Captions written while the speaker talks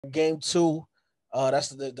Game two, that's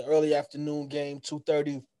the early afternoon game,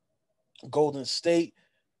 2:30, Golden State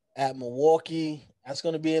at Milwaukee. That's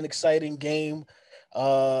going to be an exciting game.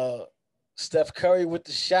 Uh, Steph Curry with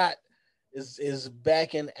the shot is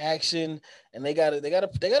back in action, and they got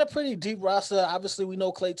a pretty deep roster. Obviously, we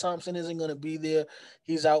know Klay Thompson isn't going to be there;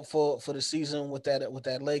 he's out for the season with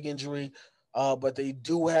that leg injury. But they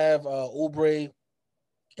do have Oubre,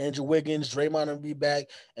 Andrew Wiggins, Draymond will be back,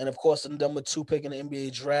 and of course the number two pick in the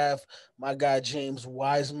NBA draft, my guy James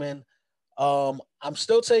Wiseman. I'm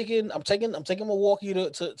taking Milwaukee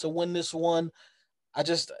to win this one. I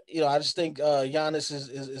just think Giannis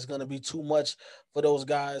is going to be too much for those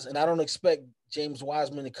guys, and I don't expect James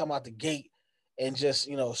Wiseman to come out the gate and just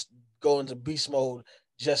go into beast mode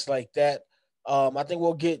just like that. I think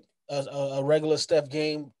we'll get a regular Steph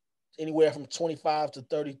game anywhere from 25 to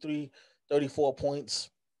 33, 34 points.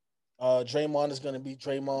 Draymond is going to be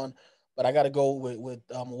Draymond, but I got to go with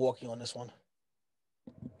Milwaukee on this one.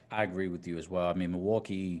 I agree with you as well. I mean,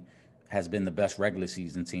 Milwaukee has been the best regular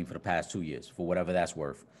season team for the past 2 years, for whatever that's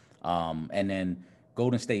worth. And then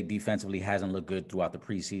Golden State defensively hasn't looked good throughout the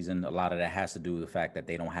preseason. A lot of that has to do with the fact that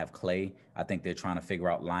they don't have Clay. I think they're trying to figure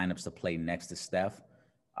out lineups to play next to Steph.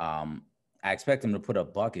 I expect them to put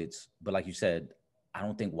up buckets, but like you said, I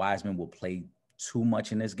don't think Wiseman will play too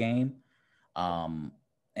much in this game.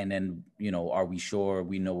 And then, are we sure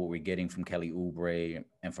we know what we're getting from Kelly Oubre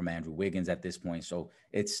and from Andrew Wiggins at this point? So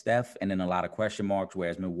it's Steph and then a lot of question marks,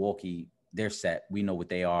 whereas Milwaukee, they're set. We know what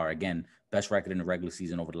they are. Again, best record in the regular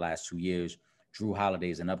season over the last 2 years. Drew Holiday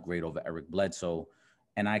is an upgrade over Eric Bledsoe.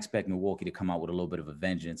 And I expect Milwaukee to come out with a little bit of a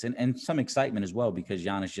vengeance and some excitement as well because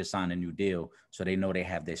Giannis just signed a new deal. So they know they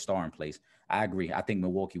have their star in place. I agree. I think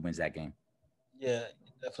Milwaukee wins that game. Yeah,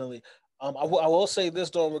 definitely. I will say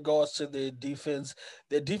this though, in regards to their defense,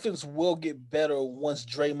 will get better once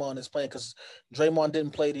Draymond is playing because Draymond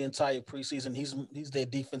didn't play the entire preseason. He's their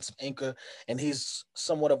defensive anchor, and he's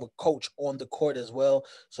somewhat of a coach on the court as well,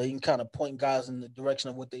 so he can kind of point guys in the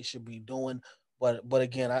direction of what they should be doing. But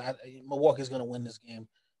again, Milwaukee's going to win this game.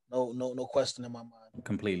 No question in my mind.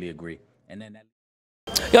 Completely agree. And then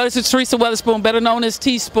Yo, this is Teresa Weatherspoon, better known as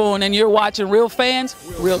Teaspoon, and you're watching Real Fans,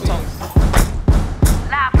 Real Talk.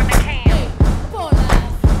 Live from the can.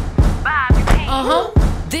 Bob, you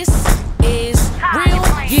can. This is Real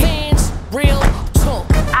playing. Fans, Real Talk.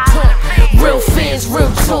 Real fans,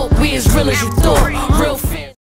 real talk. We as real as you thought.